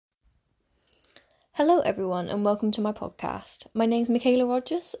Hello everyone and welcome to my podcast. My name's Michaela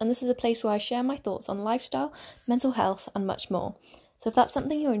Rogers and this is a place where I share my thoughts on lifestyle, mental health and much more. So if that's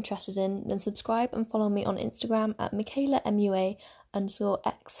something you're interested in, then subscribe and follow me on Instagram at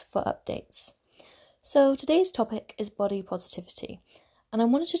MichaelaMUA_X for updates. So today's topic is body positivity. And I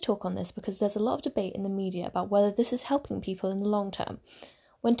wanted to talk on this because there's a lot of debate in the media about whether this is helping people in the long term.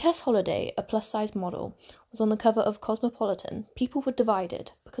 When Tess Holliday, a plus-size model, was on the cover of Cosmopolitan, people were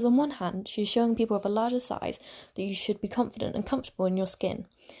divided because on one hand, she's showing people of a larger size that you should be confident and comfortable in your skin.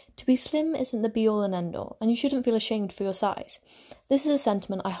 To be slim isn't the be-all and end-all, and you shouldn't feel ashamed for your size. This is a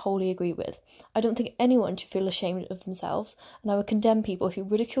sentiment I wholly agree with. I don't think anyone should feel ashamed of themselves, and I would condemn people who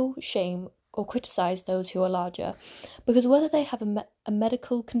ridicule, shame, or criticise those who are larger, because whether they have a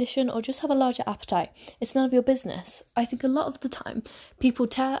medical condition or just have a larger appetite, it's none of your business. I think a lot of the time people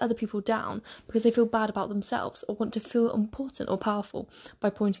tear other people down because they feel bad about themselves or want to feel important or powerful by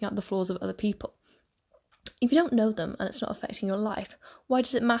pointing out the flaws of other people. If you don't know them and it's not affecting your life, why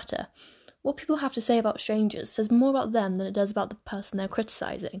does it matter? What people have to say about strangers says more about them than it does about the person they're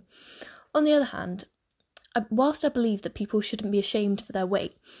criticising. On the other hand, whilst I believe that people shouldn't be ashamed for their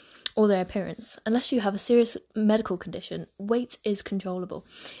weight or their appearance, unless you have a serious medical condition, weight is controllable.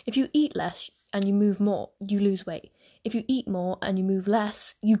 If you eat less and you move more, you lose weight. If you eat more and you move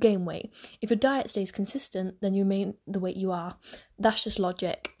less, you gain weight. If your diet stays consistent, then you remain the weight you are. That's just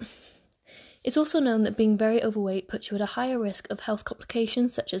logic. It's also known that being very overweight puts you at a higher risk of health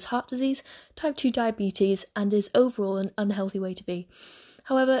complications such as heart disease, type 2 diabetes, and is overall an unhealthy way to be.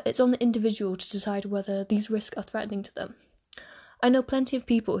 However, it's on the individual to decide whether these risks are threatening to them. I know plenty of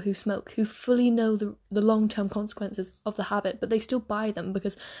people who smoke who fully know the long-term consequences of the habit, but they still buy them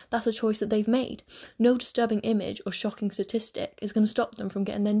because that's a choice that they've made. No disturbing image or shocking statistic is going to stop them from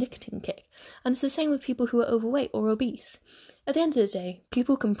getting their nicotine kick. And it's the same with people who are overweight or obese. At the end of the day,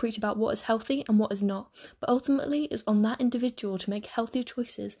 people can preach about what is healthy and what is not, but ultimately it's on that individual to make healthier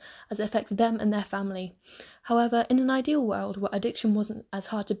choices as it affects them and their family. However, in an ideal world where addiction wasn't as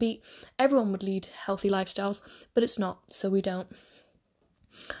hard to beat, everyone would lead healthy lifestyles, but it's not, so we don't.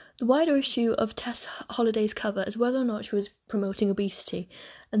 The wider issue of Tess Holliday's cover is whether or not she was promoting obesity,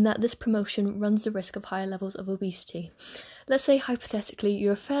 and that this promotion runs the risk of higher levels of obesity. Let's say, hypothetically,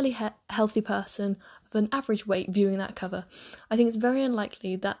 you're a fairly healthy person of an average weight viewing that cover. I think it's very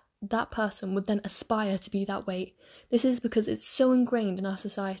unlikely that that person would then aspire to be that weight. This is because it's so ingrained in our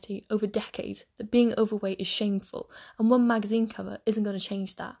society over decades that being overweight is shameful, and one magazine cover isn't going to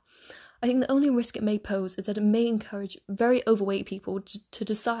change that. I think the only risk it may pose is that it may encourage very overweight people to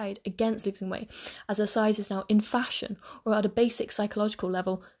decide against losing weight, as their size is now in fashion or at a basic psychological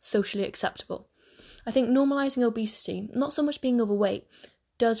level socially acceptable. I think normalising obesity, not so much being overweight,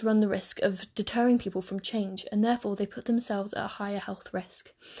 does run the risk of deterring people from change, and therefore they put themselves at a higher health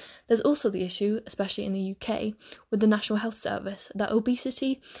risk. There's also the issue, especially in the UK, with the National Health Service, that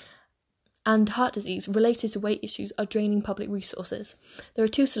obesity and heart disease related to weight issues are draining public resources. There are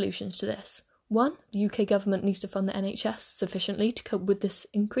two solutions to this. One, the UK government needs to fund the NHS sufficiently to cope with this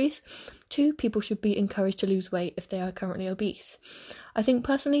increase. Two, people should be encouraged to lose weight if they are currently obese. I think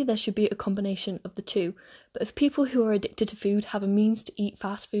personally there should be a combination of the two, but if people who are addicted to food have a means to eat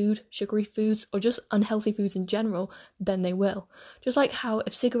fast food, sugary foods, or just unhealthy foods in general, then they will. Just like how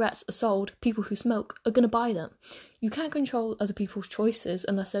if cigarettes are sold, people who smoke are going to buy them. You can't control other people's choices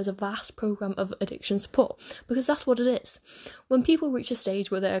unless there's a vast programme of addiction support, because that's what it is. When people reach a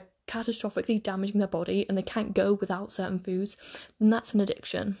stage where they're catastrophically damaging their body and they can't go without certain foods, then that's an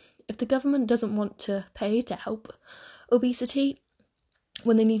addiction. If the government doesn't want to pay to help obesity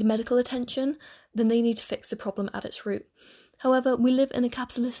when they need medical attention, then they need to fix the problem at its root. However, we live in a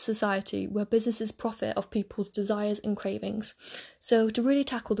capitalist society where businesses profit off people's desires and cravings. So to really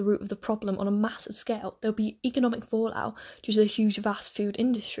tackle the root of the problem on a massive scale, there'll be economic fallout due to the huge fast food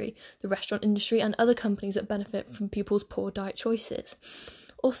industry, the restaurant industry, and other companies that benefit from people's poor diet choices.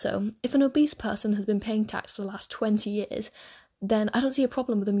 Also, if an obese person has been paying tax for the last 20 years, then I don't see a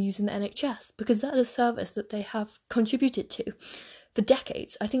problem with them using the NHS, because that is a service that they have contributed to for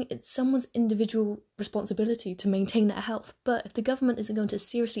decades. I think it's someone's individual responsibility to maintain their health, but if the government isn't going to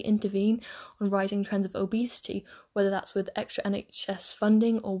seriously intervene on rising trends of obesity, whether that's with extra NHS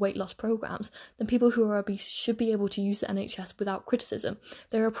funding or weight loss programmes, then people who are obese should be able to use the NHS without criticism.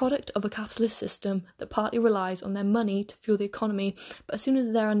 They're a product of a capitalist system that partly relies on their money to fuel the economy, but as soon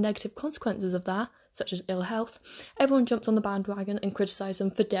as there are negative consequences of that, such as ill health, everyone jumps on the bandwagon and criticises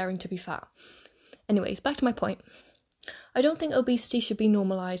them for daring to be fat. Anyways, back to my point. I don't think obesity should be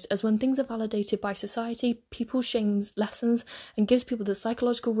normalised, as when things are validated by society, people's shame lessens and gives people the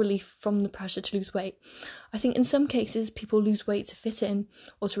psychological relief from the pressure to lose weight. I think in some cases people lose weight to fit in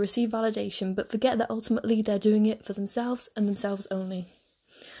or to receive validation, but forget that ultimately they're doing it for themselves and themselves only.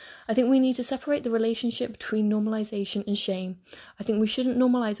 I think we need to separate the relationship between normalisation and shame. I think we shouldn't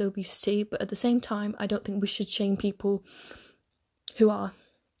normalise obesity, but at the same time, I don't think we should shame people who are.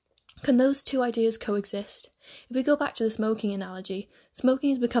 Can those two ideas coexist? If we go back to the smoking analogy,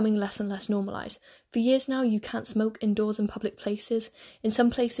 smoking is becoming less and less normalised. For years now, you can't smoke indoors in public places. In some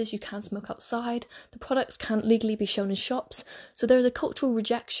places, you can't smoke outside. The products can't legally be shown in shops. So there is a cultural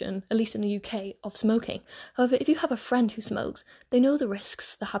rejection, at least in the UK, of smoking. However, if you have a friend who smokes, they know the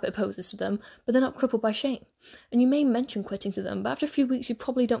risks the habit poses to them, but they're not crippled by shame. And you may mention quitting to them, but after a few weeks, you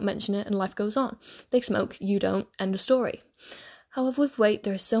probably don't mention it and life goes on. They smoke, you don't, end of story. However, with weight,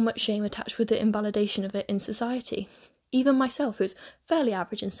 there is so much shame attached with the invalidation of it in society. Even myself, who's fairly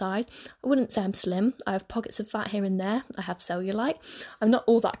average in size, I wouldn't say I'm slim. I have pockets of fat here and there. I have cellulite. I'm not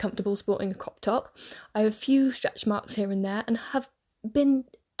all that comfortable sporting a crop top. I have a few stretch marks here and there and have been,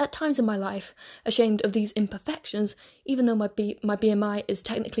 at times in my life, ashamed of these imperfections, even though my BMI is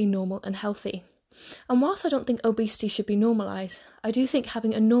technically normal and healthy. And whilst I don't think obesity should be normalised, I do think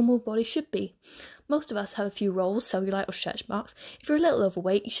having a normal body should be. Most of us have a few rolls, cellulite or stretch marks. If you're a little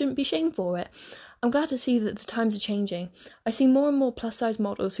overweight, you shouldn't be shamed for it. I'm glad to see that the times are changing. I see more and more plus-size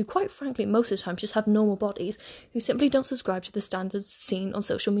models who, quite frankly, most of the time just have normal bodies, who simply don't subscribe to the standards seen on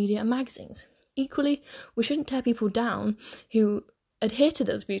social media and magazines. Equally, we shouldn't tear people down who adhere to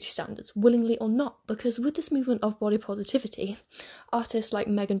those beauty standards, willingly or not, because with this movement of body positivity, artists like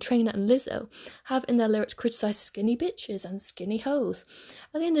Meghan Trainor and Lizzo have in their lyrics criticised skinny bitches and skinny hoes.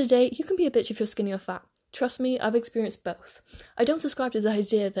 At the end of the day, you can be a bitch if you're skinny or fat. Trust me, I've experienced both. I don't subscribe to the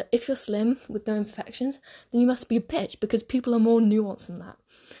idea that if you're slim with no imperfections, then you must be a bitch, because people are more nuanced than that.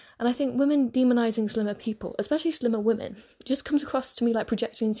 And I think women demonising slimmer people, especially slimmer women, just comes across to me like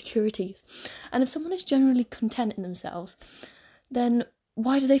projecting insecurities. And if someone is generally content in themselves, then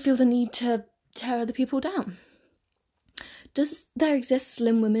why do they feel the need to tear other people down? Does there exist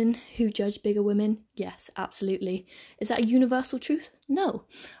slim women who judge bigger women? Yes, absolutely. Is that a universal truth? No.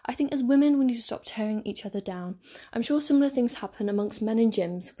 I think as women we need to stop tearing each other down. I'm sure similar things happen amongst men in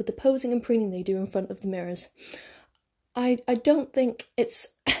gyms with the posing and preening they do in front of the mirrors. I don't think it's...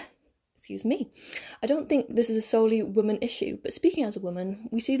 Excuse me. I don't think this is a solely woman issue, but speaking as a woman,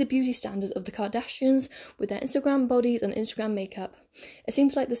 we see the beauty standards of the Kardashians with their Instagram bodies and Instagram makeup. It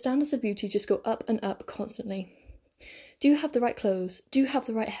seems like the standards of beauty just go up and up constantly. Do you have the right clothes? Do you have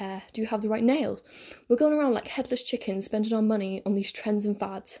the right hair? Do you have the right nails? We're going around like headless chickens spending our money on these trends and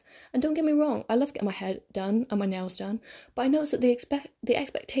fads. And don't get me wrong, I love getting my hair done and my nails done, but I notice that the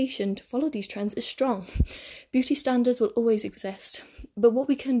expectation to follow these trends is strong. Beauty standards will always exist, but what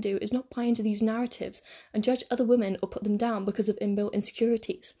we can do is not buy into these narratives and judge other women or put them down because of inbuilt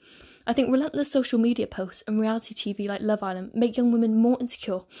insecurities. I think relentless social media posts and reality TV like Love Island make young women more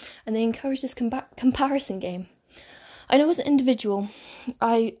insecure, and they encourage this comparison game. I know as an individual,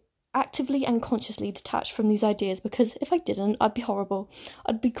 I actively and consciously detach from these ideas, because if I didn't, I'd be horrible.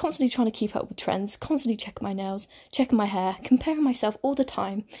 I'd be constantly trying to keep up with trends, constantly checking my nails, checking my hair, comparing myself all the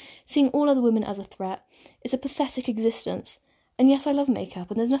time, seeing all other women as a threat. It's a pathetic existence. And yes, I love makeup,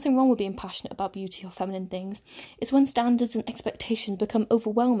 and there's nothing wrong with being passionate about beauty or feminine things. It's when standards and expectations become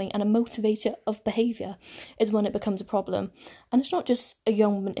overwhelming and a motivator of behaviour is when it becomes a problem. And it's not just a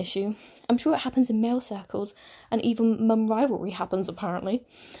young woman issue. I'm sure it happens in male circles, and even mum rivalry happens, apparently.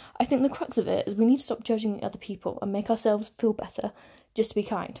 I think the crux of it is we need to stop judging other people and make ourselves feel better just to be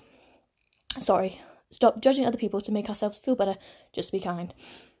kind. Stop judging other people to make ourselves feel better just to be kind.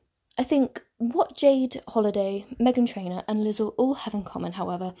 I think what Jade Holiday, Meghan Trainor and Lizzo all have in common,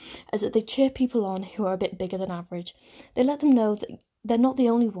 however, is that they cheer people on who are a bit bigger than average. They let them know that they're not the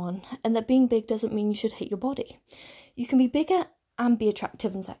only one, and that being big doesn't mean you should hate your body. You can be bigger and be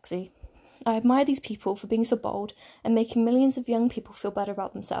attractive and sexy. I admire these people for being so bold and making millions of young people feel better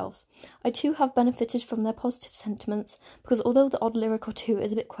about themselves. I too have benefited from their positive sentiments, because although the odd lyric or two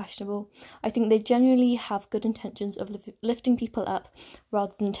is a bit questionable, I think they genuinely have good intentions of lifting people up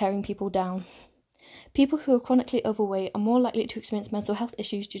rather than tearing people down. People who are chronically overweight are more likely to experience mental health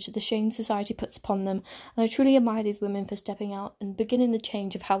issues due to the shame society puts upon them, and I truly admire these women for stepping out and beginning the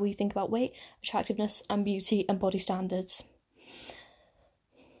change of how we think about weight, attractiveness and beauty and body standards.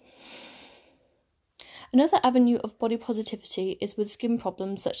 Another avenue of body positivity is with skin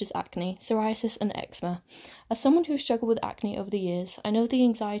problems such as acne, psoriasis and eczema. As someone who has struggled with acne over the years, I know the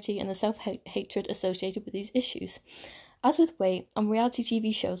anxiety and the self-hatred associated with these issues. As with weight, on reality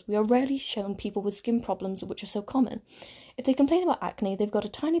TV shows, we are rarely shown people with skin problems which are so common. If they complain about acne, they've got a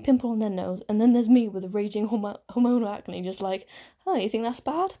tiny pimple on their nose, and then there's me with a raging hormonal acne, just like, oh, you think that's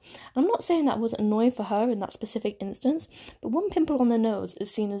bad? And I'm not saying that wasn't annoying for her in that specific instance, but one pimple on their nose is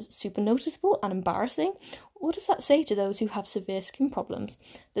seen as super noticeable and embarrassing. What does that say to those who have severe skin problems?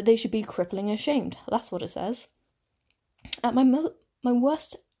 That they should be crippling ashamed. That's what it says. At my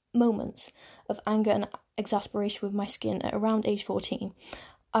worst moments of anger and exasperation with my skin at around age 14,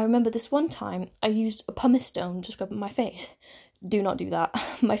 I remember this one time I used a pumice stone to scrub my face. Do not do that.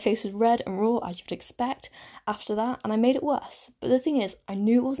 My face was red and raw, as you would expect after that, and I made it worse. But the thing is, I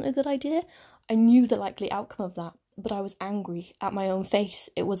knew it wasn't a good idea. I knew the likely outcome of that, but I was angry at my own face.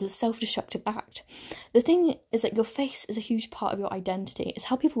 It was a self-destructive act. The thing is that your face is a huge part of your identity. It's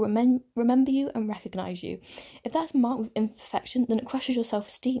how people remember you and recognise you. If that's marked with imperfection, then it crushes your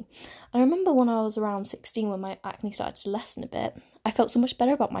self-esteem. I remember when I was around 16, when my acne started to lessen a bit, I felt so much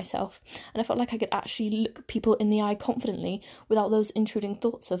better about myself, and I felt like I could actually look people in the eye confidently without those intruding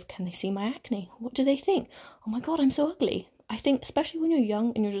thoughts of, can they see my acne? What do they think? Oh my god, I'm so ugly. I think, especially when you're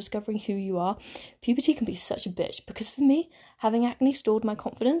young and you're discovering who you are, puberty can be such a bitch, because for me, having acne stored my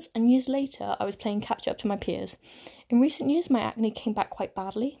confidence, and years later, I was playing catch up to my peers. In recent years, my acne came back quite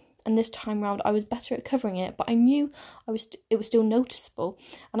badly, and this time round, I was better at covering it, but I knew it was still noticeable,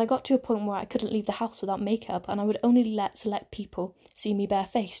 and I got to a point where I couldn't leave the house without makeup, and I would only let select people see me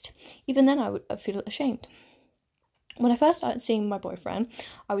barefaced. Even then, I'd feel ashamed. When I first started seeing my boyfriend,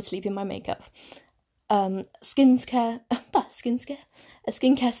 I would sleep in my makeup. Skincare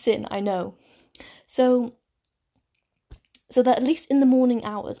sin, I know. So that at least in the morning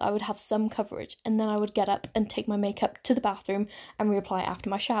hours I would have some coverage, and then I would get up and take my makeup to the bathroom and reapply after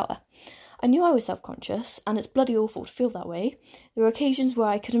my shower. I knew I was self-conscious, and it's bloody awful to feel that way. There were occasions where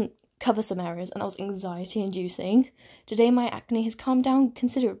I couldn't cover some areas and I was anxiety-inducing. Today my acne has calmed down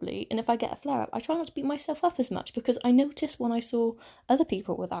considerably, and if I get a flare-up, I try not to beat myself up as much, because I noticed when I saw other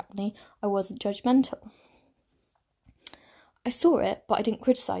people with acne, I wasn't judgmental. I saw it, but I didn't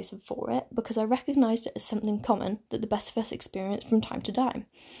criticise them for it, because I recognised it as something common that the best of us experience from time to time.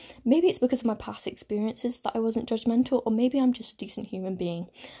 Maybe it's because of my past experiences that I wasn't judgmental, or maybe I'm just a decent human being.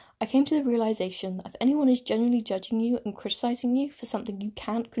 I came to the realisation that if anyone is genuinely judging you and criticising you for something you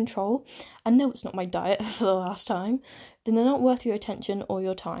can't control, and no, it's not my diet for the last time, then they're not worth your attention or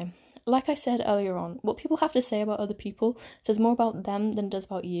your time. Like I said earlier on, what people have to say about other people says more about them than it does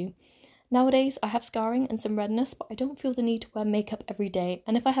about you. Nowadays, I have scarring and some redness, but I don't feel the need to wear makeup every day,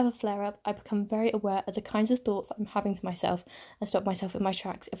 and if I have a flare-up, I become very aware of the kinds of thoughts I'm having to myself and stop myself in my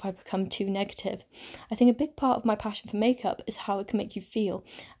tracks if I become too negative. I think a big part of my passion for makeup is how it can make you feel,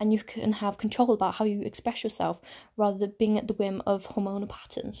 and you can have control about how you express yourself rather than being at the whim of hormonal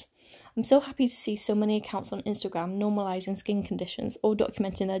patterns. I'm so happy to see so many accounts on Instagram normalising skin conditions or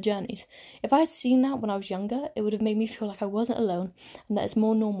documenting their journeys. If I had seen that when I was younger, it would have made me feel like I wasn't alone and that it's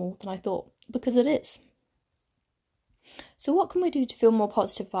more normal than I thought, because it is. So what can we do to feel more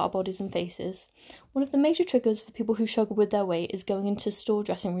positive about our bodies and faces? One of the major triggers for people who struggle with their weight is going into store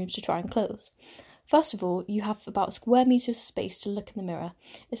dressing rooms to try on clothes. First of all, you have about square metres of space to look in the mirror.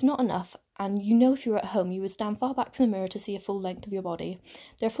 It's not enough, and you know if you were at home you would stand far back from the mirror to see a full length of your body.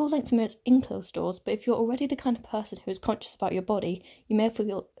 There are full length mirrors in closed stores, but if you're already the kind of person who is conscious about your body, you may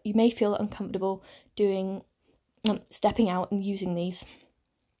feel uncomfortable stepping out and using these.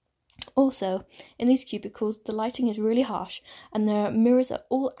 Also, in these cubicles, the lighting is really harsh, and there are mirrors at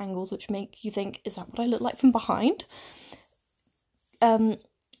all angles which make you think, is that what I look like from behind?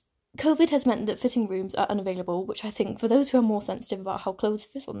 COVID has meant that fitting rooms are unavailable, which I think, for those who are more sensitive about how clothes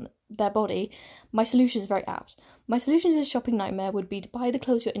fit on their body, my solution is very apt. My solution to this shopping nightmare would be to buy the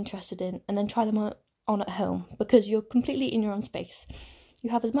clothes you're interested in and then try them on at home, because you're completely in your own space. You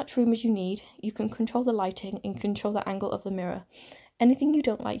have as much room as you need, you can control the lighting and control the angle of the mirror. Anything you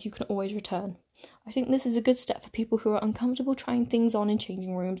don't like, you can always return. I think this is a good step for people who are uncomfortable trying things on in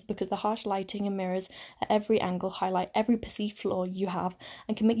changing rooms, because the harsh lighting and mirrors at every angle highlight every perceived flaw you have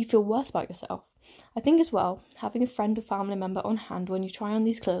and can make you feel worse about yourself. I think as well, having a friend or family member on hand when you try on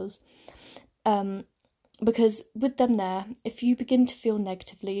these clothes, because with them there, if you begin to feel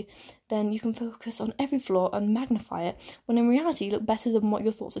negatively, then you can focus on every flaw and magnify it, when in reality you look better than what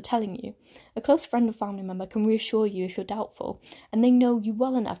your thoughts are telling you. A close friend or family member can reassure you if you're doubtful, and they know you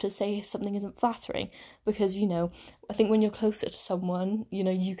well enough to say if something isn't flattering, because, I think when you're closer to someone,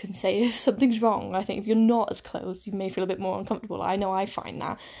 you can say if something's wrong. I think if you're not as close, you may feel a bit more uncomfortable. I know I find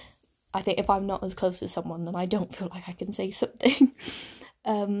that. I think if I'm not as close to someone, then I don't feel like I can say something.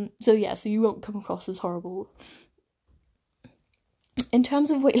 So you won't come across as horrible. In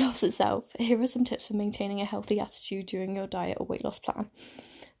terms of weight loss itself, here are some tips for maintaining a healthy attitude during your diet or weight loss plan.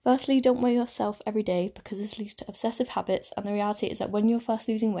 Firstly, don't weigh yourself every day because this leads to obsessive habits, and the reality is that when you're first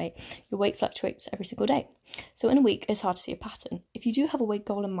losing weight, your weight fluctuates every single day. So in a week, it's hard to see a pattern. If you do have a weight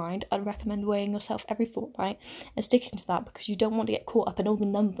goal in mind, I'd recommend weighing yourself every fortnight and sticking to that because you don't want to get caught up in all the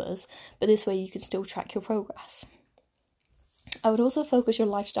numbers, but this way you can still track your progress. I would also focus your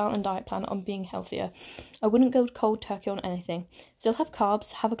lifestyle and diet plan on being healthier. I wouldn't go cold turkey on anything. Still have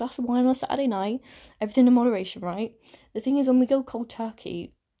carbs, have a glass of wine on a Saturday night, everything in moderation, right? The thing is, when we go cold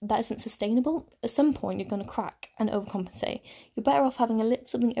turkey, that isn't sustainable. At some point, you're going to crack and overcompensate. You're better off having a little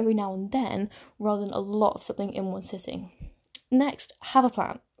something every now and then rather than a lot of something in one sitting. Next, have a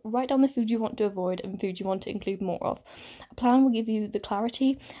plan. Write down the food you want to avoid and food you want to include more of. A plan will give you the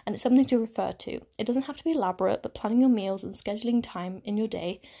clarity and it's something to refer to. It doesn't have to be elaborate, but planning your meals and scheduling time in your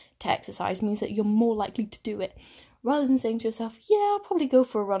day to exercise means that you're more likely to do it. Rather than saying to yourself, yeah, I'll probably go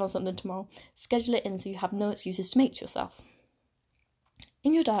for a run or something tomorrow, schedule it in so you have no excuses to make to yourself.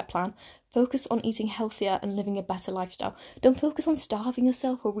 In your diet plan, focus on eating healthier and living a better lifestyle. Don't focus on starving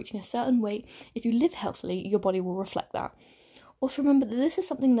yourself or reaching a certain weight. If you live healthily, your body will reflect that. Also remember that this is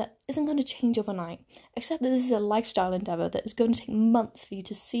something that isn't going to change overnight, except that this is a lifestyle endeavour that is going to take months for you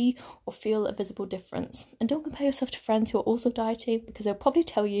to see or feel a visible difference. And don't compare yourself to friends who are also dieting, because they'll probably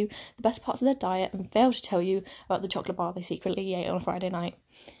tell you the best parts of their diet and fail to tell you about the chocolate bar they secretly ate on a Friday night.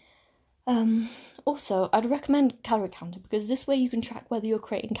 Also, I'd recommend calorie counting because this way you can track whether you're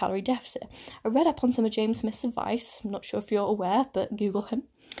creating calorie deficit. I read up on some of James Smith's advice. I'm not sure if you're aware, but Google him.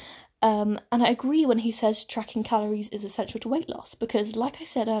 And I agree when he says tracking calories is essential to weight loss because, like I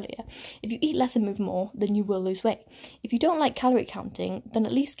said earlier, if you eat less and move more, then you will lose weight. If you don't like calorie counting, then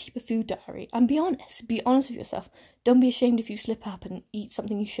at least keep a food diary and be honest. Be honest with yourself. Don't be ashamed if you slip up and eat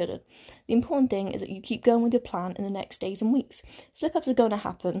something you shouldn't. The important thing is that you keep going with your plan in the next days and weeks. Slip-ups are going to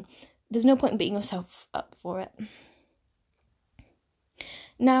happen. There's no point in beating yourself up for it.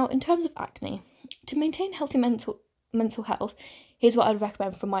 Now, in terms of acne, to maintain healthy mental health, here's what I'd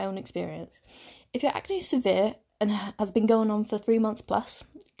recommend from my own experience. If your acne is severe and has been going on for 3 months plus,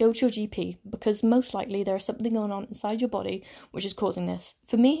 go to your GP because most likely there is something going on inside your body which is causing this.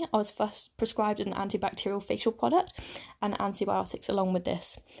 For me, I was first prescribed an antibacterial facial product and antibiotics along with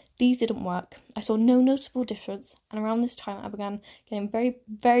this. These didn't work. I saw no noticeable difference, and around this time I began getting very,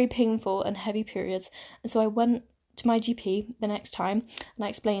 very painful and heavy periods, and so I went to my GP the next time and I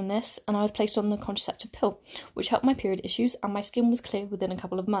explained this, and I was placed on the contraceptive pill, which helped my period issues, and my skin was clear within a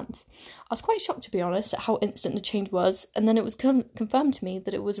couple of months. I was quite shocked, to be honest, at how instant the change was, and then it was confirmed to me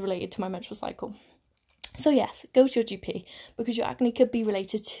that it was related to my menstrual cycle. So yes, go to your GP because your acne could be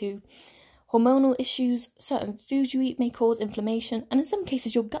related to hormonal issues. Certain foods you eat may cause inflammation, and in some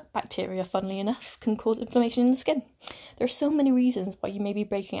cases your gut bacteria, funnily enough, can cause inflammation in the skin. There are so many reasons why you may be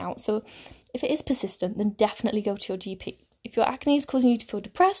breaking out, so if it is persistent, then definitely go to your GP. If your acne is causing you to feel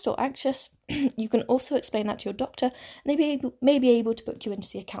depressed or anxious, you can also explain that to your doctor, and they may be able to book you in to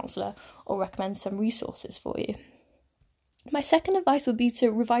see a counsellor or recommend some resources for you. My second advice would be to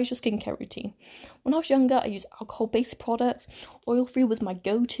revise your skincare routine. When I was younger, I used alcohol-based products. Oil-free was my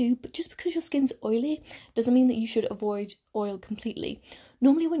go-to, but just because your skin's oily doesn't mean that you should avoid oil completely.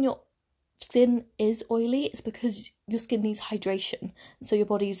 Normally when your skin is oily, it's because your skin needs hydration, so your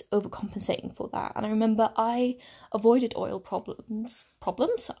body's overcompensating for that. And I remember I avoided oil problems.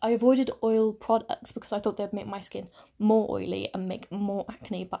 I avoided oil products because I thought they'd make my skin more oily and make more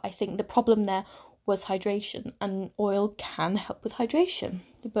acne, but I think the problem there was hydration, and oil can help with hydration,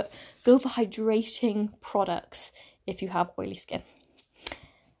 but go for hydrating products if you have oily skin.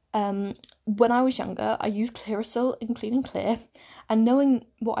 When I was younger, I used Clearasil in Clean and Clear, and knowing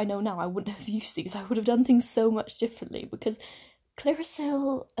what I know now, I wouldn't have used these. I would have done things so much differently because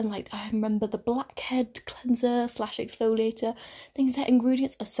Clearasil and I remember the Blackhead cleanser / exfoliator, things, their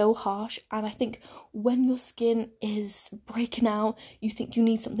ingredients are so harsh, and I think when your skin is breaking out, you think you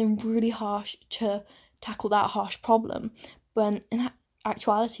need something really harsh to tackle that harsh problem, when in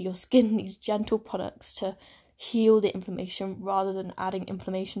actuality your skin needs gentle products to heal the inflammation rather than adding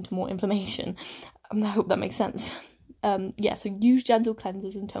inflammation to more inflammation. I hope that makes sense. So use gentle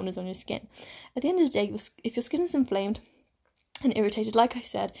cleansers and toners on your skin. At the end of the day, if your skin is inflamed and irritated, like I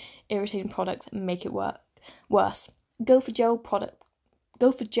said, irritating products make it worse. Go for gel-based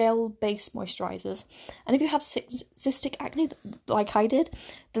moisturizers. And if you have cystic acne, like I did,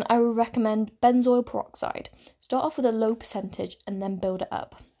 then I would recommend benzoyl peroxide. Start off with a low percentage and then build it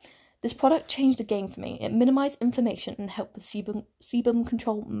up. This product changed the game for me. It minimized inflammation and helped with sebum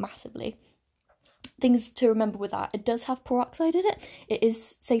control massively. Things to remember with that: it does have peroxide in it. It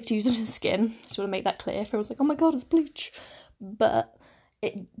is safe to use on your skin. Just want to make that clear. Everyone's like, oh my god, it's bleach. But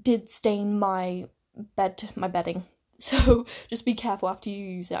it did stain my bedding. So just be careful after you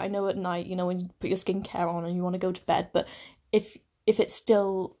use it. I know at night, when you put your skincare on and you want to go to bed, but if it's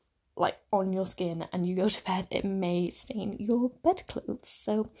still like on your skin and you go to bed, it may stain your bedclothes.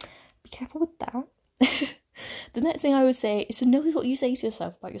 So be careful with that. The next thing I would say is to notice what you say to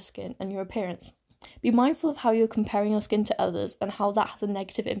yourself about your skin and your appearance. Be mindful of how you're comparing your skin to others and how that has a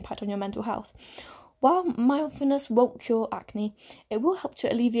negative impact on your mental health. While mindfulness won't cure acne, it will help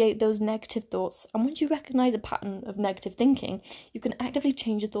to alleviate those negative thoughts, and once you recognise a pattern of negative thinking, you can actively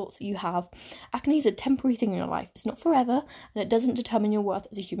change the thoughts that you have. Acne is a temporary thing in your life. It's not forever, and it doesn't determine your worth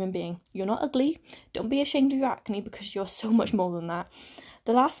as a human being. You're not ugly. Don't be ashamed of your acne, because you're so much more than that.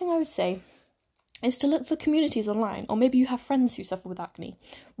 The last thing I would say is to look for communities online, or maybe you have friends who suffer with acne.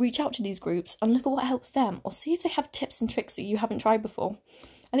 Reach out to these groups and look at what helps them, or see if they have tips and tricks that you haven't tried before.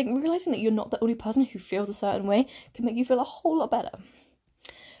 I think realising that you're not the only person who feels a certain way can make you feel a whole lot better.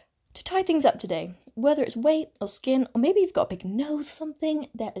 To tie things up today, whether it's weight or skin, or maybe you've got a big nose or something,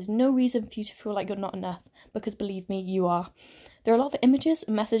 there is no reason for you to feel like you're not enough, because believe me, you are. There are a lot of images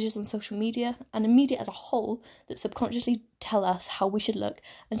and messages on social media, and the media as a whole, that subconsciously tell us how we should look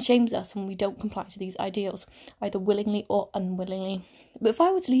and shames us when we don't comply to these ideals, either willingly or unwillingly. But if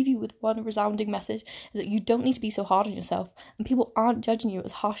I were to leave you with one resounding message, is that you don't need to be so hard on yourself, and people aren't judging you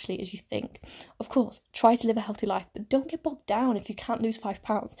as harshly as you think. Of course, try to live a healthy life, but don't get bogged down if you can't lose 5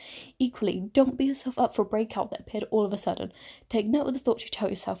 pounds. Equally, don't beat yourself up for a breakout that appeared all of a sudden. Take note of the thoughts you tell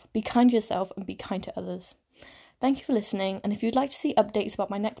yourself, be kind to yourself, and be kind to others. Thank you for listening, and if you'd like to see updates about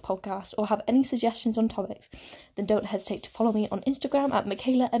my next podcast or have any suggestions on topics, then don't hesitate to follow me on Instagram at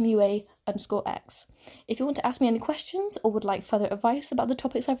MichaelaMUA_X. If you want to ask me any questions or would like further advice about the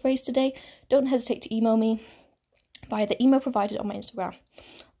topics I've raised today, don't hesitate to email me via the email provided on my Instagram.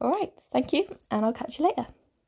 Alright, thank you, and I'll catch you later.